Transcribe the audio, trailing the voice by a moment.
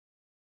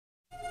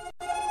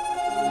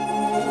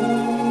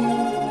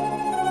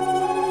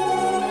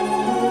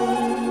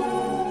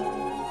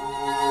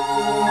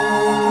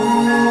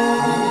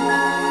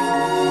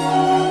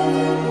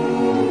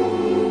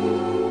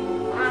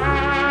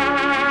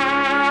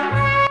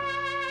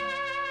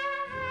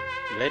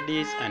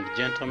Ladies and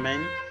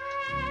gentlemen,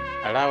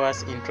 allow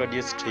us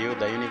introduce to you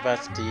the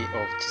University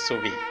of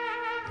Kisubi.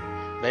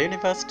 The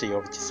University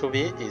of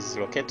Kisubi is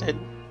located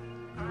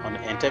on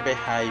Entebbe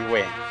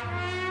Highway.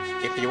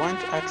 If you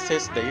want to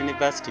access the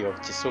University of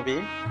Kisubi,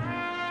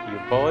 you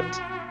board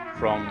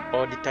from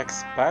Old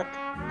Taxi Park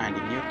and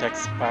New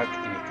Taxi Park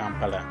in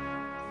Kampala,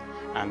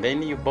 and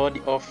then you board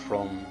off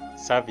from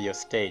Savio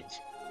Stage.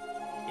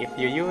 If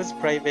you use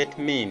private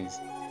means,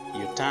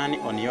 you turn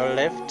on your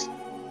left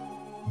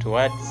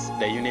towards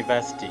the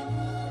university.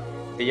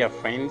 Dear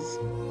friends,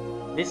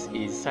 this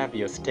is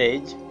Savio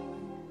Stage.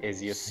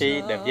 As you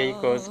see the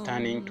vehicles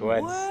turning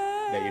towards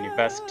the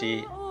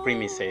university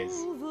premises.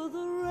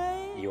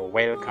 You're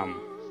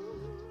welcome.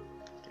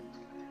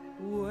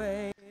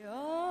 Way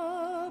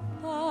up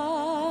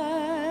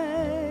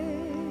high,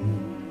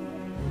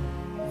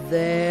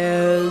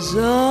 there's a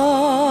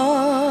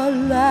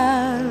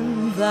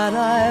land that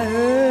I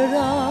heard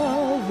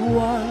of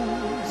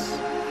once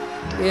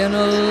in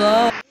a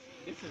love.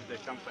 This is the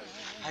campus.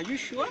 Are you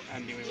sure?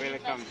 And we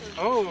welcome.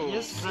 Oh,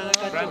 Yes,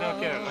 brother. brother,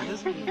 okay.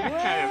 Yes,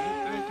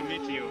 Nice to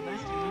meet you.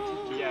 nice to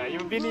meet you. Yeah,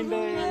 you've been in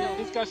the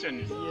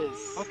discussions.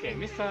 Yes. Okay,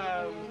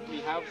 Mr.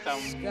 We have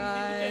some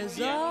visitors Skies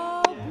here.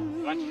 are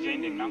You want to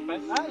join the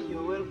campus? Ah,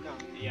 you're welcome.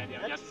 Yeah, they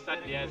have just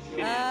started their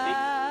experience.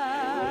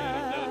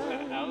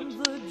 Out.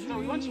 So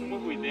we want to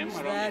move with them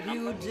around that the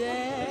you campus.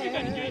 If you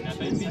can join us,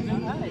 I Ah, think.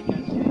 I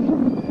can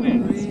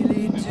join.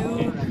 really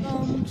do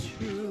come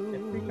true.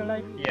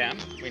 Yeah,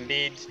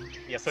 indeed,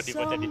 we are so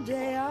devoted to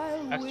Someday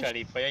people. I wish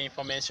Actually, for your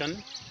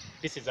information,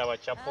 this is our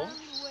chapel.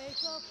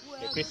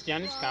 The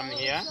Christians come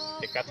here,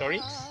 the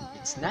Catholics,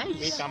 It's we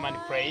nice. come and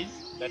praise.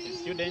 That is,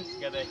 students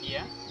gather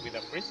here with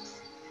the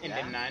priests and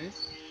the nuns,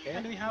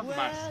 and we have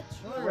mass.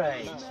 All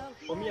right.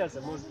 For me as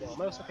a Muslim,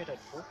 am I also catered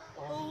for?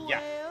 Yeah,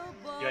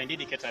 you are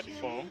indeed catered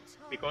for,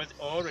 because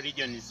all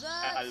religions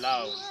are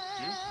allowed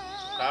to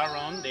carry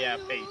on their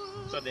faith.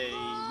 So the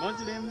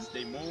Muslims,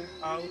 they move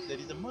out. There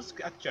is a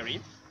mosque actually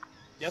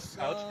just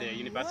out the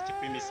university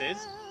premises,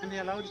 and they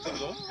are allowed to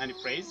go and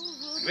praise.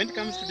 And when it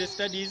comes to the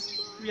studies,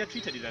 we are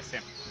treated the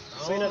same.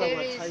 So in other There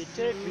words, is- I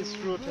take this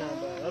route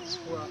and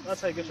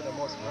that's how I get to the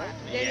mosque, right?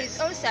 There Yes. is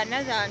also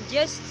another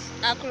just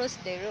across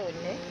the road,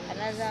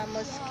 another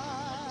mosque.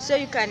 So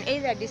you can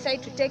either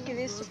decide to take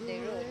this the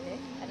road,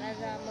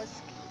 another mosque.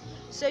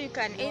 So you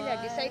can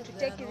either decide to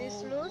take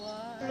this route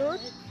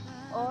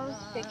or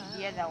take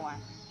the other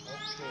one.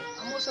 Okay.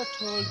 I'm also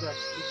told that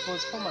it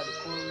was formerly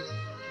called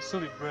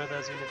Kisubi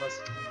Brothers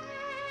University.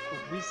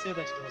 Could we say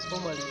that it was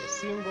formerly a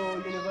single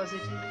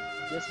university,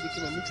 it just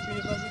became a mixed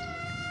university?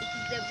 It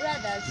is the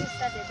brothers who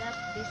started up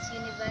this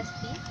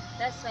university.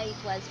 That's why it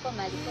was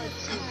formerly called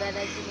Two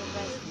Brothers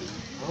University.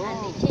 And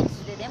they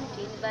changed the name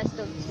to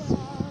University of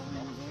Kisubi.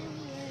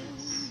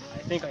 I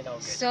think I now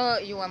get it. So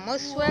you are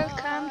most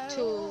welcome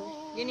to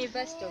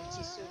University of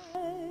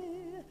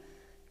Kisubi.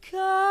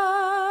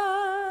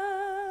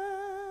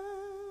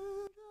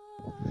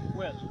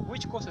 Well,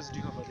 which courses do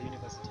you have at the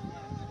university?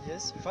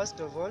 Yes, first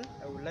of all,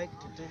 I would like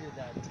to tell you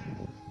that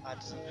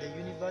at the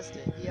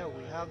university here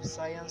we have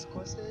science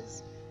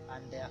courses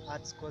and there are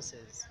arts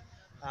courses.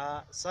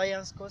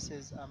 Science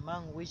courses,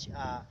 among which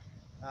are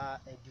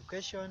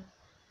education,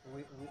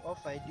 we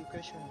offer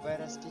education,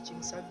 various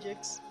teaching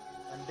subjects,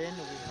 and then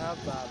we have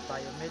a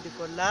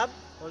biomedical lab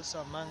also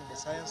among the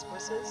science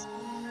courses.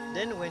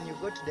 Then when you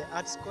go to the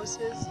arts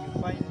courses,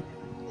 you find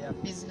there are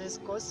business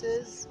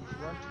courses, if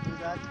you want to do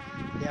that.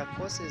 There are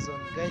courses on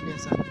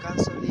guidance and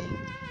counseling,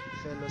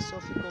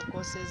 philosophical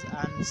courses,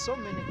 and so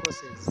many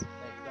courses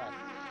like that.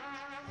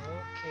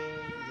 Okay.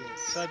 Yes.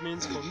 So that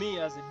means for me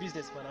as a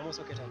businessman, I'm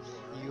also catered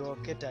for. You are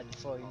catered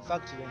for. In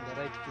fact, you're in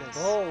the right place.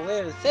 Oh,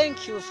 well,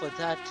 thank you for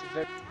that.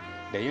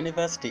 The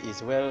university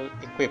is well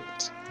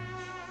equipped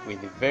with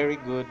very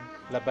good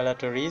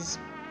laboratories,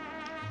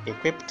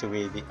 equipped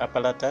with the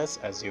apparatus,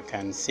 as you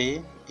can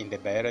see in the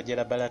biology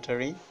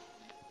laboratory.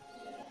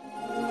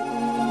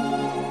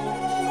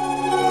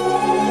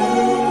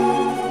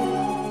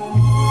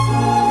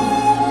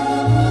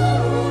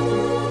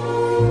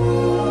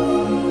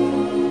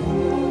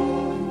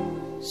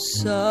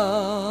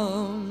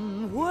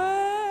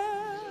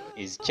 somewhere.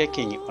 Is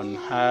checking on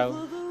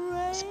how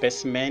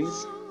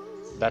specimens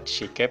that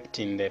she kept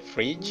in the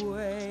fridge in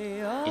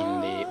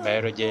the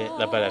biology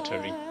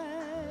laboratory.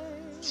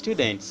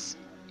 Students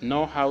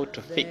know how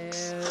to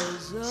fix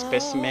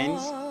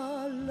specimens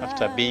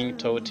after being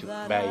taught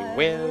by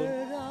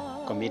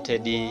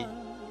well-committed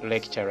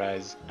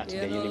lecturers at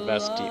the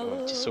University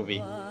of Kisubi.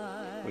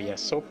 We are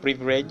so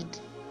privileged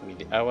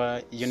with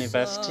our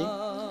university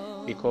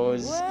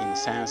because in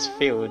science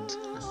field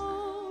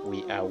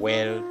we are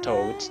well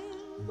taught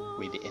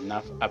with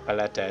enough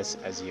apparatus,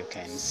 as you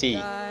can see.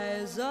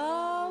 Skies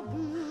are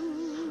blue.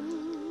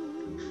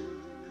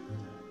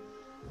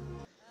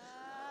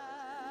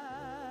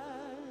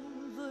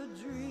 And the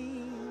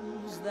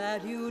dreams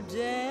that you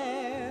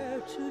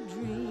dare to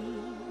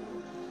dream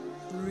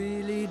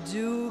really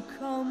do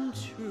come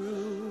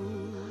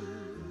true.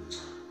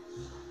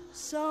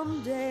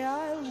 Someday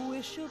I'll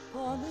wish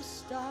upon a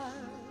star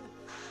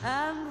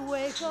and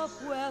wake up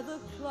where the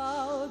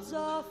clouds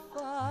are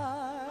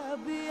far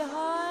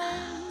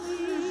behind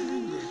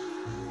me,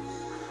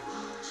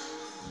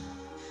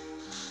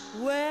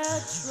 where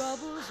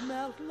troubles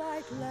melt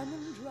like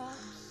lemon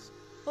drops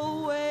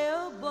away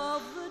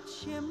above the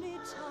chimney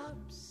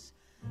tops.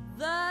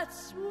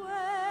 That's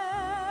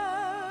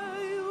where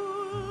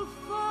you'll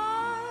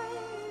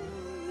find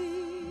me,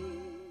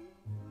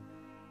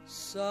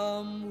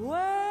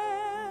 somewhere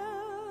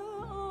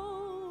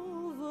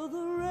over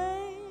the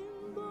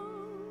rainbow.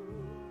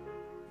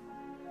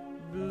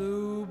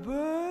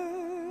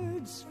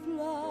 Bluebirds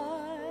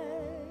fly,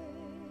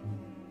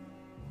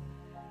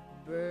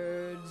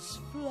 birds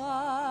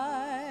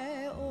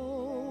fly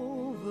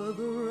over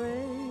the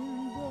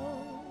rainbow.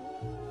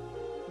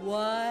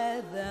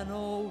 Why then,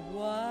 oh,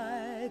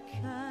 why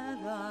can't